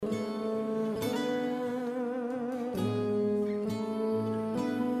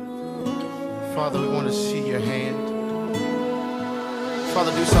Father, we want to see your hand.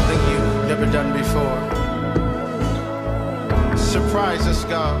 Father, do something you've never done before. Surprise us,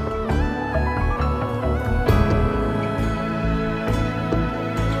 God.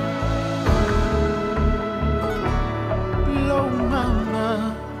 Blow my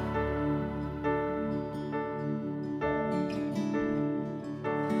mind.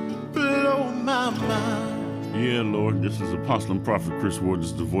 Blow my mind. Yeah, Lord, this is Apostle and Prophet Chris Ward.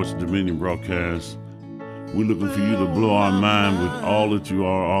 This is the Voice of Dominion broadcast. We're looking for you to blow our mind with all that you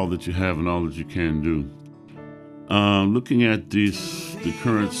are, all that you have, and all that you can do. Looking at the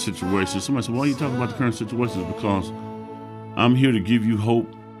current situation, somebody said, why are you talking about the current situation? It's because I'm here to give you hope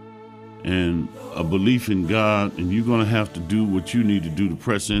and a belief in God, and you're going to have to do what you need to do to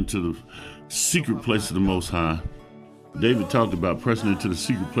press into the secret place of the Most High. David talked about pressing into the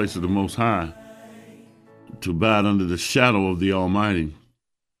secret place of the Most High to abide under the shadow of the Almighty.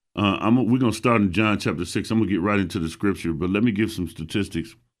 We're going to start in John chapter 6. I'm going to get right into the scripture, but let me give some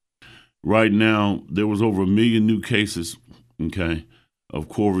statistics. Right now, there was over 1 million new cases, of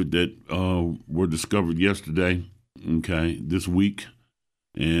COVID that were discovered yesterday, this week.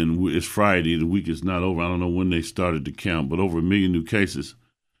 And it's Friday. The week is not over. I don't know when they started to count, but over 1 million new cases.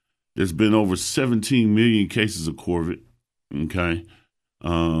 There's been over 17 million cases of COVID,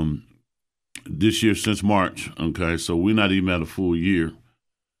 this year since March, so we're not even at a full year.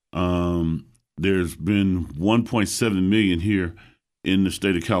 There's been 1.7 million here in the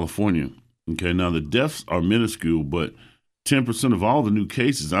state of California. Now the deaths are minuscule, but 10% of all the new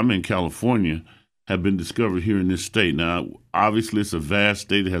cases, I'm in California, have been discovered here in this state. Now, obviously, it's a vast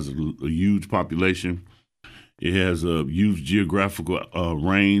state. It has a huge population. It has a huge geographical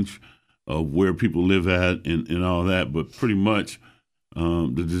range of where people live at and all that. But pretty much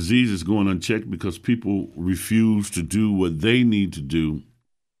the disease is going unchecked because people refuse to do what they need to do,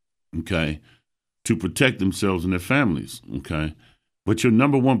 to protect themselves and their families, But your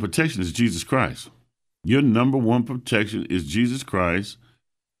number one protection is Jesus Christ. Your number one protection is Jesus Christ,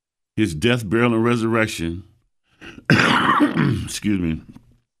 his death, burial, and resurrection. Excuse me.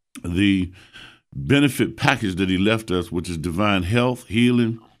 The benefit package that he left us, which is divine health,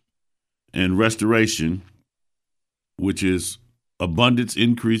 healing, and restoration, which is abundance,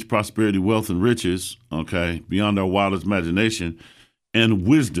 increase, prosperity, wealth, and riches, beyond our wildest imagination, and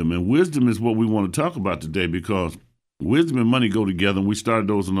wisdom. And wisdom is what we want to talk about today because wisdom and money go together, and we started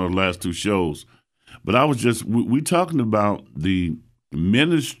those in our last two shows. But we're talking about the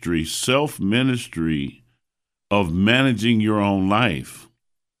ministry, self-ministry of managing your own life,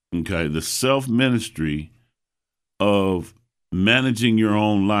 the self-ministry of managing your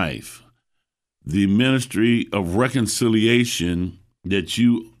own life, the ministry of reconciliation that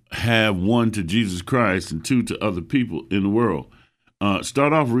you have, one, to Jesus Christ, and two, to other people in the world.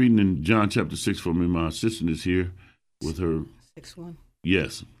 Start off reading in John chapter 6 for me. My assistant is here with her. 6:1.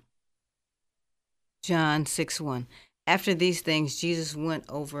 Yes. John 6:1. After these things, Jesus went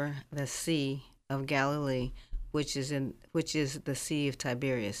over the Sea of Galilee, which is the Sea of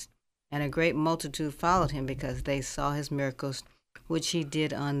Tiberias, and a great multitude followed him because they saw his miracles, which he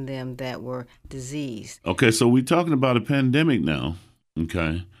did on them that were diseased. Okay, so we're talking about a pandemic now,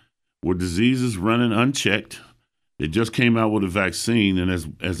 where disease is running unchecked. They just came out with a vaccine, and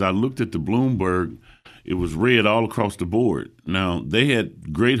as I looked at the Bloomberg, it was red all across the board. Now, they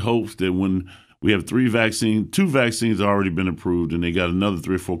had great hopes that when we have two vaccines already been approved, and they got another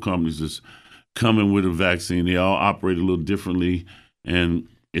 3 or 4 companies that's coming with a vaccine. They all operate a little differently, and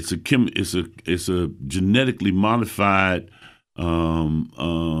it's a genetically modified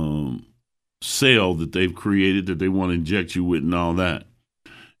cell that they've created that they want to inject you with and all that.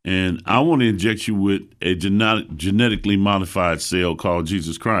 And I want to inject you with a genetically modified cell called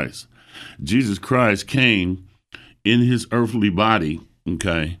Jesus Christ. Jesus Christ came in his earthly body,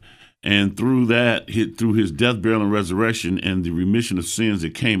 and through his death, burial, and resurrection and the remission of sins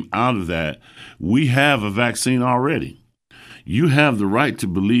that came out of that, we have a vaccine already. You have the right to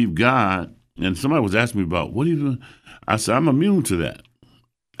believe God. And somebody was asking me about, what are you doing? I said, I'm immune to that.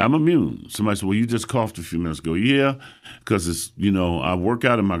 I'm immune. Somebody said, well, you just coughed a few minutes ago. Yeah, because it's, I work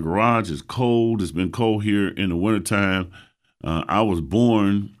out in my garage. It's cold. It's been cold here in the wintertime. I was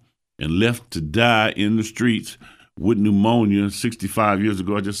born and left to die in the streets with pneumonia 65 years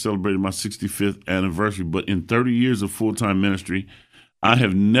ago. I just celebrated my 65th anniversary. But in 30 years of full-time ministry, I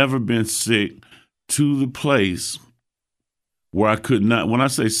have never been sick to the place where I could not. When I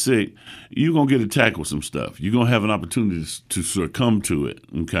say sick, you're going to get attacked with some stuff. You're going to have an opportunity to succumb to it,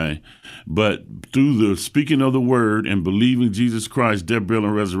 But through the speaking of the word and believing Jesus Christ, death, burial,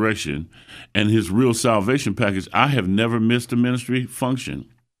 and resurrection, and his real salvation package, I have never missed a ministry function.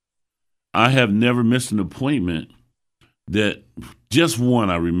 I have never missed an appointment that just one.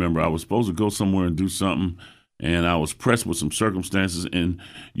 I remember I was supposed to go somewhere and do something, and I was pressed with some circumstances, and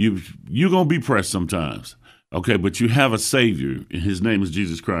you're going to be pressed sometimes. Okay, but you have a Savior, and his name is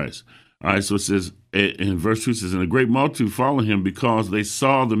Jesus Christ. All right, so it says in verse 2, it says, and a great multitude followed him because they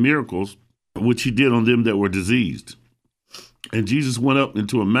saw the miracles which he did on them that were diseased. And Jesus went up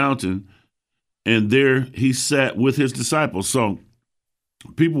into a mountain, and there he sat with his disciples. So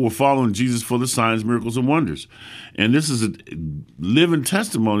people were following Jesus for the signs, miracles, and wonders. And this is a living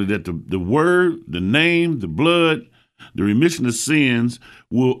testimony that the word, the name, the blood, the remission of sins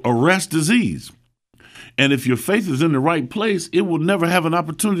will arrest disease. And if your faith is in the right place, it will never have an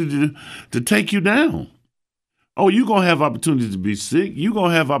opportunity to take you down. Oh, you're going to have opportunities to be sick. You're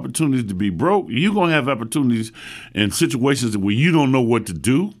going to have opportunities to be broke. You're going to have opportunities in situations where you don't know what to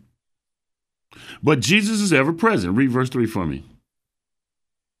do. But Jesus is ever present. Read verse 3 for me.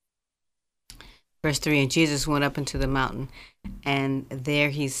 Verse 3, and Jesus went up into the mountain, and there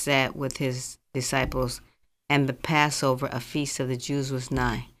he sat with his disciples, and the Passover, a feast of the Jews, was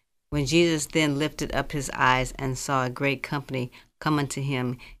nigh. When Jesus then lifted up his eyes and saw a great company come unto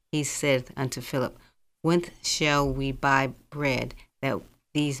him, he said unto Philip, whence shall we buy bread that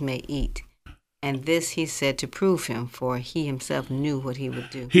these may eat? And this he said to prove him, for he himself knew what he would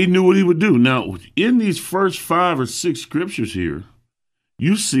do. He knew what he would do. Now, in these first 5 or 6 scriptures here,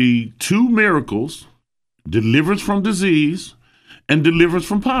 you see 2 miracles, deliverance from disease and deliverance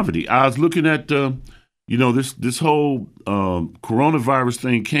from poverty. I was looking at, this whole coronavirus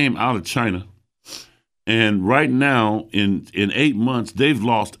thing came out of China. And right now, in 8 months, they've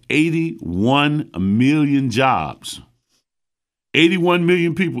lost 81 million jobs. 81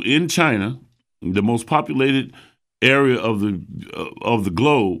 million people in China, the most populated area of the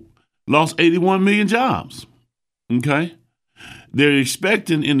globe, lost 81 million jobs. Okay? They're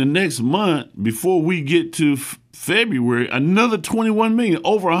expecting in the next month, before we get to February, another 21 million.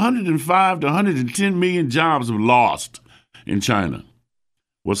 Over 105 to 110 million jobs have lost in China.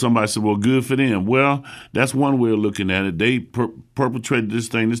 Well, somebody said, well, good for them. Well, that's one way of looking at it. They perpetrated this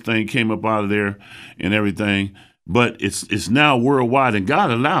thing. This thing came up out of there and everything. But it's now worldwide, and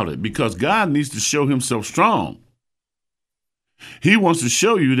God allowed it because God needs to show himself strong. He wants to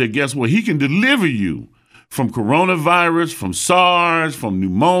show you that, guess what? He can deliver you from coronavirus, from SARS, from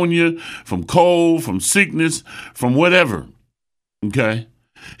pneumonia, from cold, from sickness, from whatever. Okay?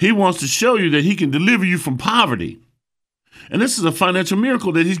 He wants to show you that he can deliver you from poverty. And this is a financial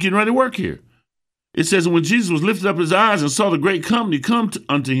miracle that he's getting ready to work here. It says, when Jesus was lifted up his eyes and saw the great company come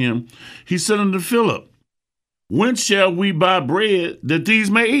unto him, he said unto Philip, whence shall we buy bread that these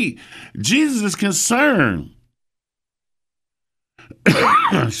may eat? Jesus is concerned.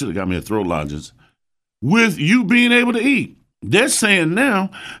 Should have got me a throat lozenge. With you being able to eat. They're saying now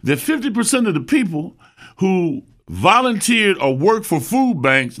that 50% of the people who volunteered or worked for food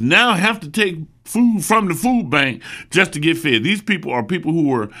banks now have to take food from the food bank just to get fed. These people are people who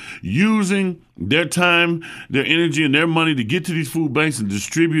were using their time, their energy, and their money to get to these food banks and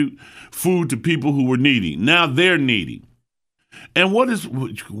distribute food to people who were needy. Now they're needy. And what is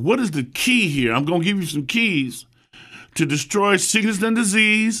the key here? I'm going to give you some keys to destroy sickness and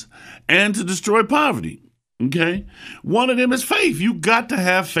disease and to destroy poverty. Okay? One of them is faith. You got to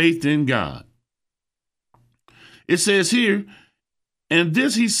have faith in God. It says here, and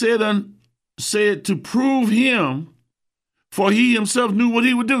this he said to prove him, for he himself knew what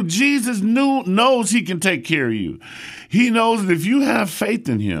he would do. Jesus knows he can take care of you. He knows that if you have faith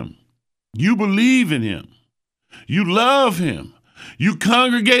in him, you believe in him, you love him, you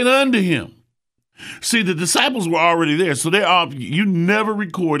congregate unto him. See, the disciples were already there, so you never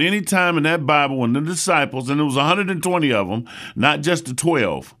record any time in that Bible when the disciples, and there was 120 of them, not just the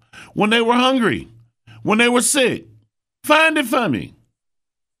 12, when they were hungry, when they were sick. Find it for me.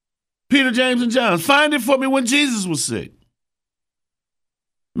 Peter, James, and John, find it for me when Jesus was sick.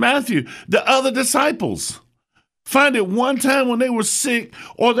 Matthew, the other disciples, find it one time when they were sick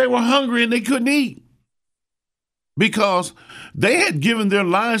or they were hungry and they couldn't eat. Because they had given their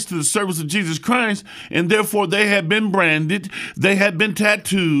lives to the service of Jesus Christ, and therefore they had been branded, they had been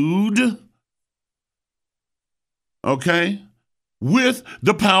tattooed, okay, with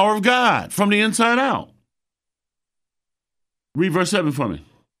the power of God from the inside out. Read verse 7 for me.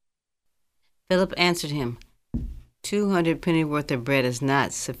 Philip answered him, 200 penny worth of bread is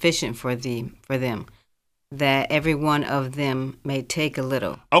not sufficient for them, that every one of them may take a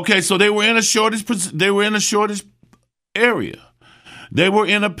little. Okay, so they were in a shortage area. They were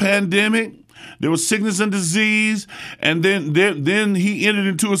in a pandemic. There was sickness and disease, and then he entered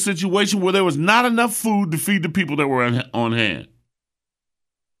into a situation where there was not enough food to feed the people that were on hand.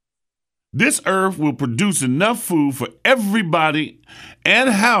 This earth will produce enough food for everybody and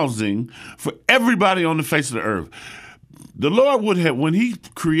housing for everybody on the face of the earth. The Lord would have, when he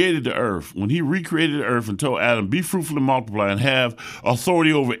created the earth, when he recreated the earth and told Adam, be fruitful and multiply and have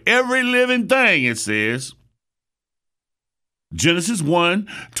authority over every living thing, it says, Genesis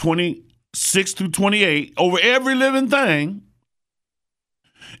 1:26 through 28, over every living thing,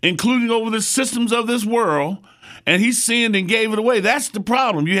 including over the systems of this world, and he sinned and gave it away. That's the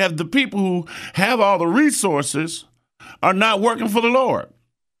problem. You have the people who have all the resources are not working for the Lord.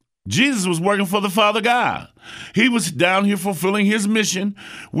 Jesus was working for the Father God. He was down here fulfilling his mission,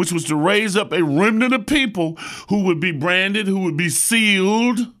 which was to raise up a remnant of people who would be branded, who would be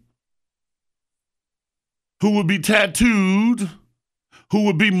sealed, who would be tattooed, who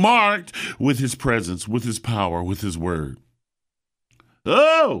would be marked with his presence, with his power, with his word.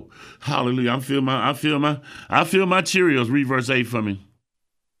 Oh, hallelujah. I feel my Cheerios. Read verse 8 for me.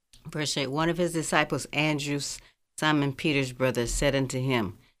 Verse 8, one of his disciples, Andrew, Simon Peter's brother, said unto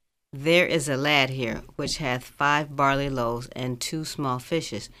him, there is a lad here, which hath 5 barley loaves and 2 small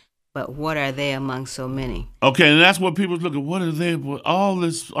fishes, but what are they among so many? Okay, and that's what people look at. What are they? All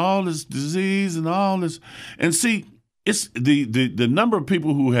this disease and all this. And see, it's the number of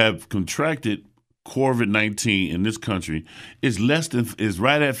people who have contracted COVID-19 in this country is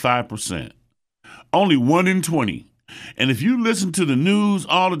right at 5%. Only 1 in 20. And if you listen to the news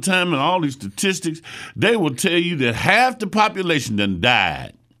all the time and all these statistics, they will tell you that half the population done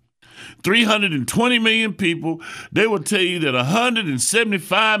died. 320 million people, they will tell you that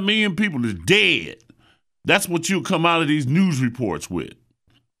 175 million people is dead. That's what you'll come out of these news reports with.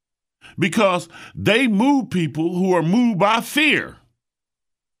 Because they move people who are moved by fear.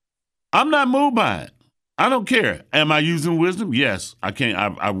 I'm not moved by it. I don't care. Am I using wisdom? Yes. I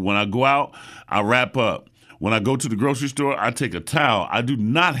can't. When I go out, I wrap up. When I go to the grocery store, I take a towel. I do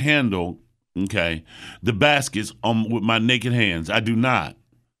not handle, the baskets with my naked hands. I do not.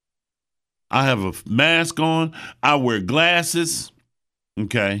 I have a mask on. I wear glasses,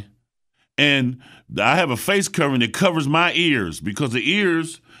 and I have a face covering that covers my ears because the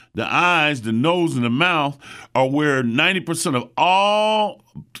ears, the eyes, the nose, and the mouth are where 90% of all,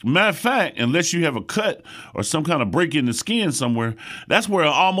 matter of fact, unless you have a cut or some kind of break in the skin somewhere, that's where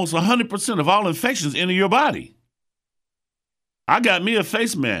almost 100% of all infections enter your body. I got me a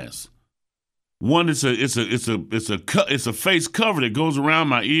face mask. One, it's a face cover that goes around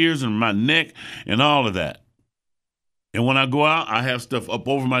my ears and my neck and all of that. And when I go out, I have stuff up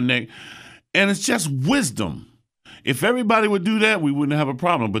over my neck. And it's just wisdom. If everybody would do that, we wouldn't have a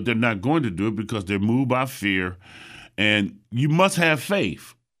problem. But they're not going to do it because they're moved by fear. And you must have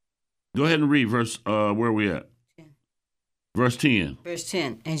faith. Go ahead and read verse, where are we at? 10. Verse 10. Verse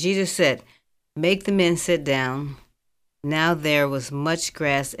 10. And Jesus said, make the men sit down. Now there was much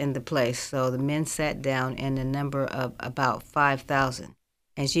grass in the place, so the men sat down in the number of about 5,000.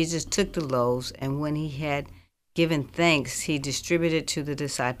 And Jesus took the loaves, and when he had given thanks, he distributed to the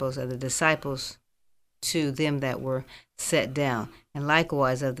disciples, and the disciples to them that were set down, and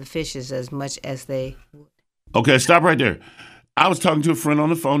likewise of the fishes as much as they would. Okay, stop right there. I was talking to a friend on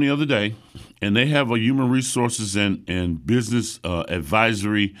the phone the other day, and they have a human resources and business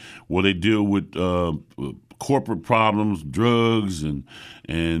advisory where they deal with corporate problems, drugs, and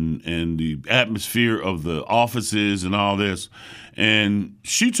the atmosphere of the offices and all this. And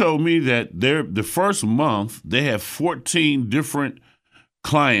she told me that the first month they have 14 different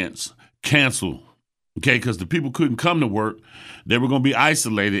clients cancel, because the people couldn't come to work. They were going to be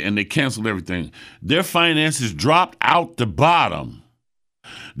isolated, and they canceled everything. Their finances dropped out the bottom.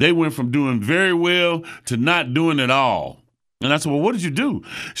 They went from doing very well to not doing at all. And I said, well, what did you do?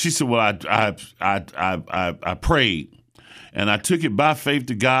 She said, well, I prayed, and I took it by faith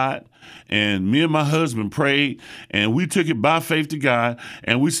to God, and me and my husband prayed, and we took it by faith to God,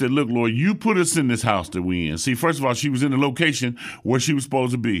 and we said, look, Lord, you put us in this house that we in. See, first of all, she was in the location where she was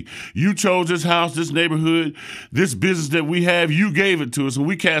supposed to be. You chose this house, this neighborhood, this business that we have. You gave it to us, and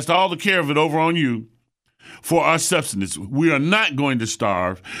we cast all the care of it over on you. For our substance. We are not going to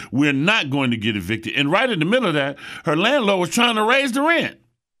starve. We're not going to get evicted. And right in the middle of that, her landlord was trying to raise the rent.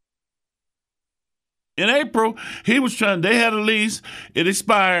 In April, they had a lease, it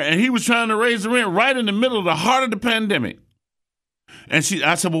expired, and he was trying to raise the rent right in the middle of the heart of the pandemic. And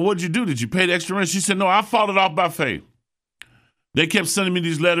I said, well, what did you do? Did you pay the extra rent? She said, no, I fought it off by faith. They kept sending me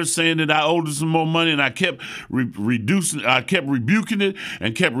these letters saying that I owed them some more money, and I kept I kept rebuking it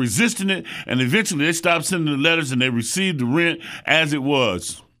and kept resisting it, and eventually they stopped sending the letters and they received the rent as it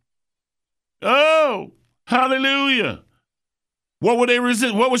was. Oh, hallelujah. What would they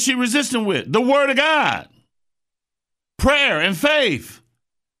resist? What was she resisting with? The word of God, prayer and faith.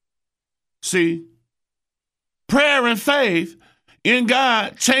 See, prayer and faith in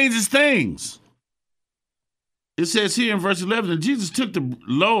God changes things. It says here in verse 11, and Jesus took the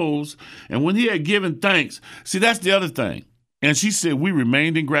loaves, and when he had given thanks, see, that's the other thing. And she said, we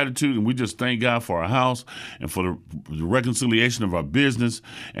remained in gratitude, and we just thank God for our house and for the reconciliation of our business.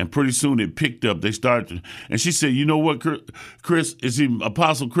 And pretty soon it picked up. They started, and she said, you know what, Chris,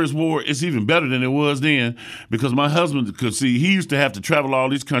 Apostle Chris Ward, it's even better than it was then, because my husband could see, he used to have to travel all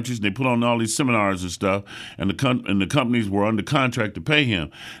these countries, and they put on all these seminars and stuff, and the companies were under contract to pay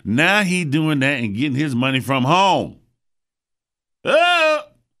him. Now he doing that and getting his money from home. Oh!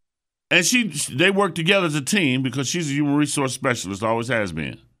 And they work together as a team because she's a human resource specialist, always has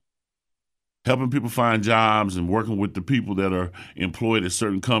been, helping people find jobs and working with the people that are employed at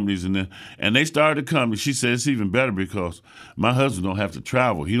certain companies. And they started a company. She said it's even better because my husband don't have to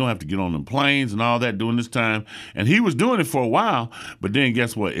travel. He don't have to get on the planes and all that during this time. And he was doing it for a while, but then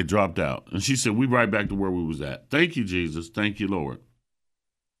guess what? It dropped out. And she said, we right back to where we was at. Thank you, Jesus. Thank you, Lord.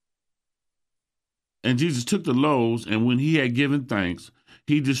 And Jesus took the loaves, and when he had given thanks,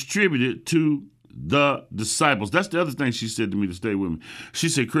 he distributed to the disciples. That's the other thing she said to me to stay with me. She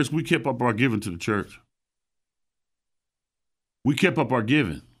said, Chris, we kept up our giving to the church. We kept up our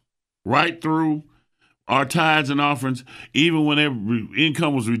giving right through our tithes and offerings, even when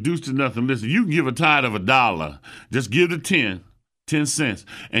income was reduced to nothing. Listen, you can give a tithe of $1. Just give the 10 cents,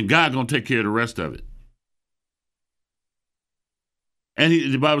 and God going to take care of the rest of it. And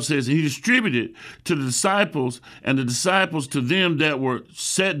the Bible says he distributed to the disciples, and the disciples to them that were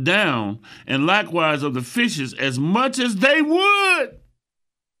set down, and likewise of the fishes as much as they would.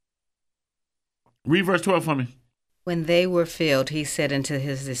 Read verse 12 for me. When they were filled, he said unto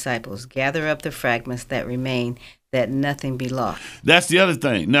his disciples, gather up the fragments that remain, that nothing be lost. That's the other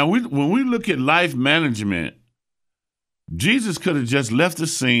thing. Now, when we look at life management, Jesus could have just left the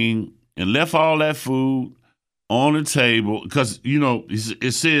scene and left all that food on the table, because,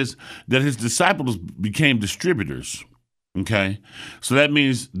 it says that his disciples became distributors, okay? So that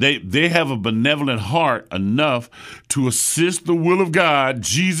means they have a benevolent heart enough to assist the will of God,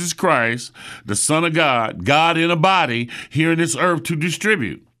 Jesus Christ, the Son of God, God in a body here in this earth to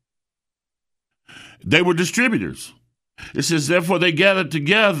distribute. They were distributors. It says, therefore they gathered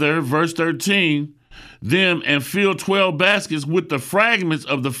together, verse 13, them and filled 12 baskets with the fragments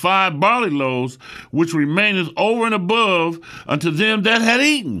of the 5 barley loaves, which remaineth over and above unto them that had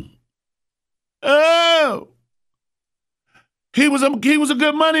eaten. Oh! He was a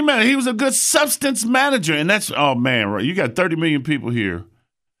good money man. He was a good substance manager. And that's, oh man, right. You got 30 million people here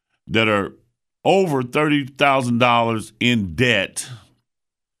that are over $30,000 in debt.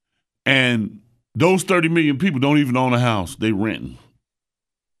 And those 30 million people don't even own a house. They renting.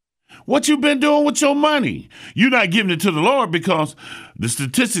 What you been doing with your money? You're not giving it to the Lord, because the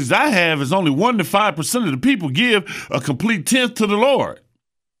statistics I have is only 1 to 5% of the people give a complete tenth to the Lord.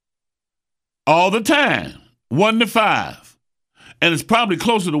 All the time. 1 to 5. And it's probably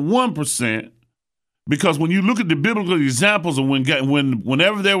closer to 1%, because when you look at the biblical examples of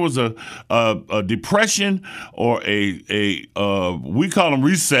whenever there was a depression or we call them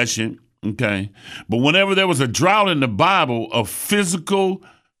recession, okay? But whenever there was a drought in the Bible of physical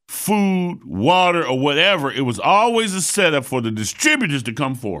food, water, or whatever, it was always a setup for the distributors to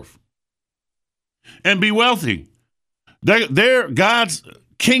come forth and be wealthy. They're God's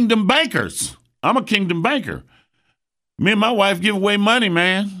kingdom bankers. I'm a kingdom banker. Me and my wife give away money,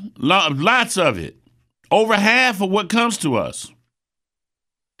 man. Lots of it. Over half of what comes to us.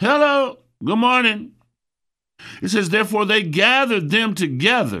 Hello. Good morning. It says, therefore they gathered them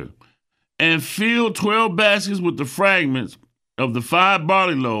together and filled 12 baskets with the fragments of the 5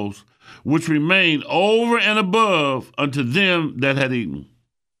 barley loaves, which remained over and above unto them that had eaten.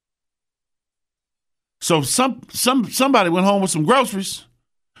 So somebody went home with some groceries.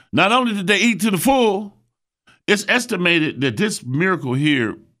 Not only did they eat to the full, it's estimated that this miracle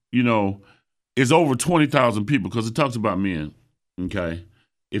here, is over 20,000 people, because it talks about men, okay?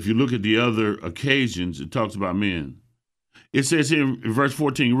 If you look at the other occasions, it talks about men. It says here in verse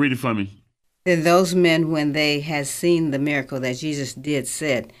 14, read it for me. Then those men, when they had seen the miracle that Jesus did,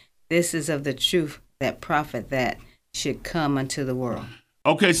 said, this is of the truth, that prophet that should come unto the world.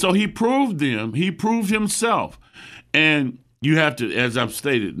 Okay, so he proved them. He proved himself. And you have to, as I've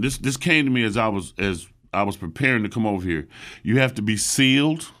stated, this came to me as I was preparing to come over here. You have to be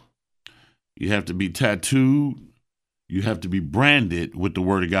sealed. You have to be tattooed. You have to be branded with the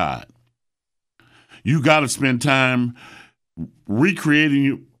word of God. You got to spend time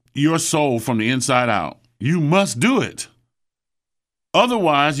recreating your soul from the inside out. You must do it.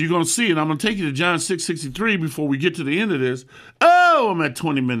 Otherwise, you're going to see, and I'm going to take you to John 6:63 before we get to the end of this. Oh, Whoa, I'm at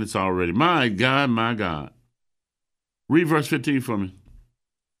 20 minutes already. My God, my God. Read verse 15 for me.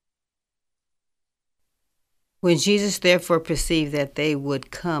 When Jesus therefore perceived that they would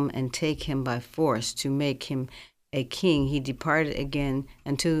come and take him by force to make him a king, he departed again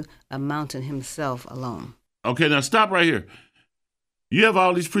unto a mountain himself alone. Okay, now stop right here. You have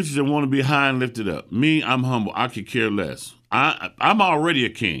all these preachers that want to be high and lifted up. Me, I'm humble. I could care less. I'm already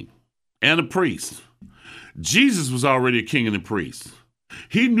a king and a priest. Jesus was already a king and a priest.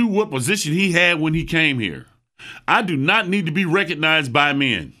 He knew what position he had when he came here. I do not need to be recognized by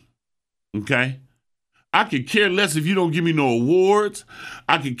men. Okay? I could care less if you don't give me no awards.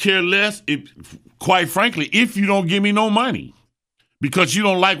 I could care less, if, quite frankly, if you don't give me no money because you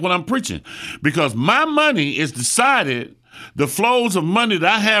don't like what I'm preaching. Because my money is decided, the flows of money that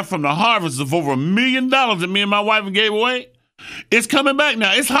I have from the harvest of over $1 million that me and my wife gave away, it's coming back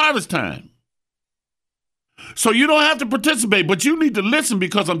now. It's harvest time. So you don't have to participate, but you need to listen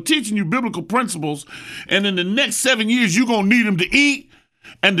because I'm teaching you biblical principles. And in the next 7 years, you're going to need them to eat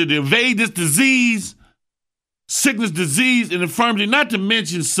and to evade this disease, sickness, disease, and infirmity, not to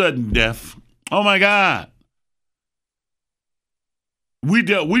mention sudden death. Oh, my God. We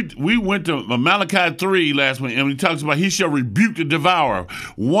went to Malachi 3 last week, and he talks about he shall rebuke the devourer.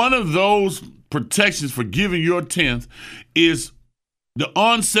 One of those protections for giving your tenth is the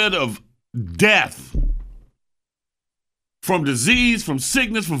onset of death from disease, from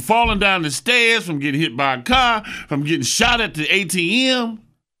sickness, from falling down the stairs, from getting hit by a car, from getting shot at the ATM.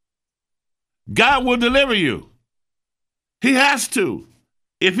 God will deliver you. He has to.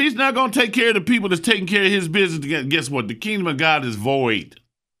 If he's not going to take care of the people that's taking care of his business, guess what? The kingdom of God is void.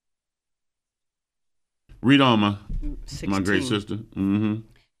 Read on, my great sister. Mm-hmm.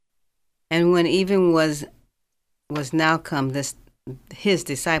 And when even was now come, his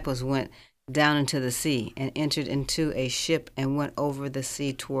disciples went down into the sea and entered into a ship and went over the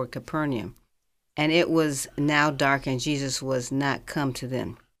sea toward Capernaum. And it was now dark, and Jesus was not come to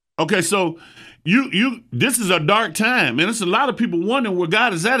them. Okay, so this is a dark time, and it's a lot of people wondering where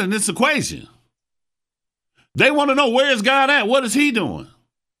God is at in this equation. They want to know, where is God at? What is he doing?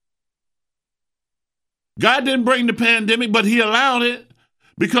 God didn't bring the pandemic, but he allowed it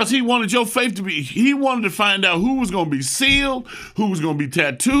because he wanted your faith to be, he wanted to find out who was going to be sealed, who was going to be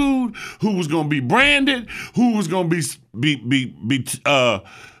tattooed, who was going to be branded, who was going to be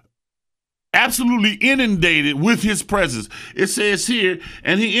absolutely inundated with his presence. It says here,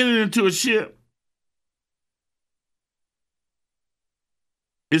 and he entered into a ship.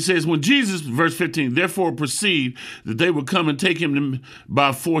 It says, when Jesus, verse 15, therefore perceived that they would come and take him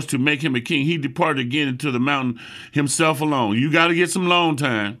by force to make him a king, he departed again into the mountain himself alone. You got to get some alone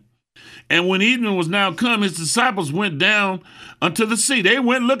time. And when evening was now come, his disciples went down unto the sea. They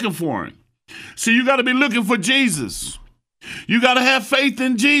went looking for him. So you got to be looking for Jesus. You got to have faith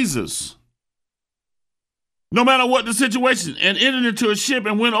in Jesus, no matter what the situation, and entered into a ship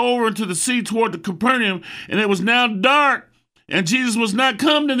and went over into the sea toward the Capernaum, and it was now dark, and Jesus was not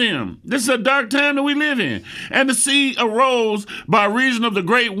come to them. This is a dark time that we live in. And the sea arose by reason of the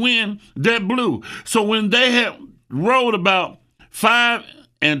great wind that blew. So when they had rowed about 5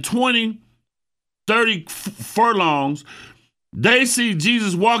 and 30 furlongs, they see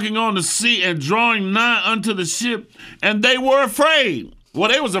Jesus walking on the sea and drawing nigh unto the ship, and they were afraid. Well,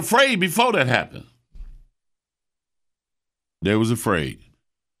 they was afraid before that happened. They was afraid.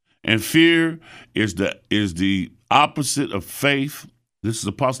 And fear is the opposite of faith. This is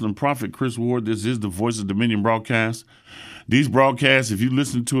Apostle and Prophet Chris Ward. This is the Voice of Dominion broadcast. These broadcasts, if you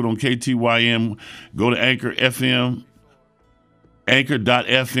listen to it on KTYM, go to Anchor FM,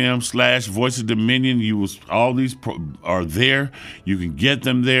 anchor.fm/Voice of Dominion. All these are there. You can get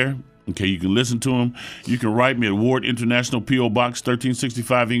them there. Okay, you can listen to them. You can write me at Ward International P.O. Box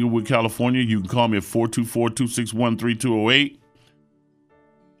 1365, Inglewood, California. You can call me at 424-261-3208.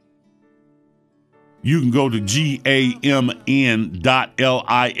 You can go to GAMN.LIFE,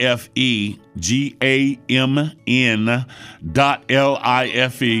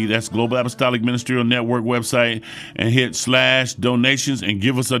 GAMN.LIFE, that's Global Apostolic Ministerial Network website, and hit /donations and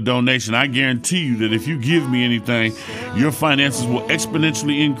give us a donation. I guarantee you that if you give me anything, your finances will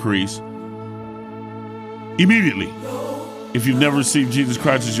exponentially increase immediately. If you've never received Jesus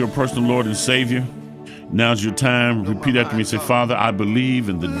Christ as your personal Lord and Savior, now's your time. Repeat after me. Say, Father, I believe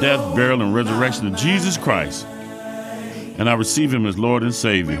in the death, burial, and resurrection of Jesus Christ, and I receive him as Lord and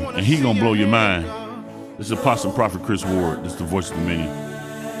Savior, and he's going to blow your mind. This is Apostle and Prophet Chris Ward. This is the Voice of Dominion.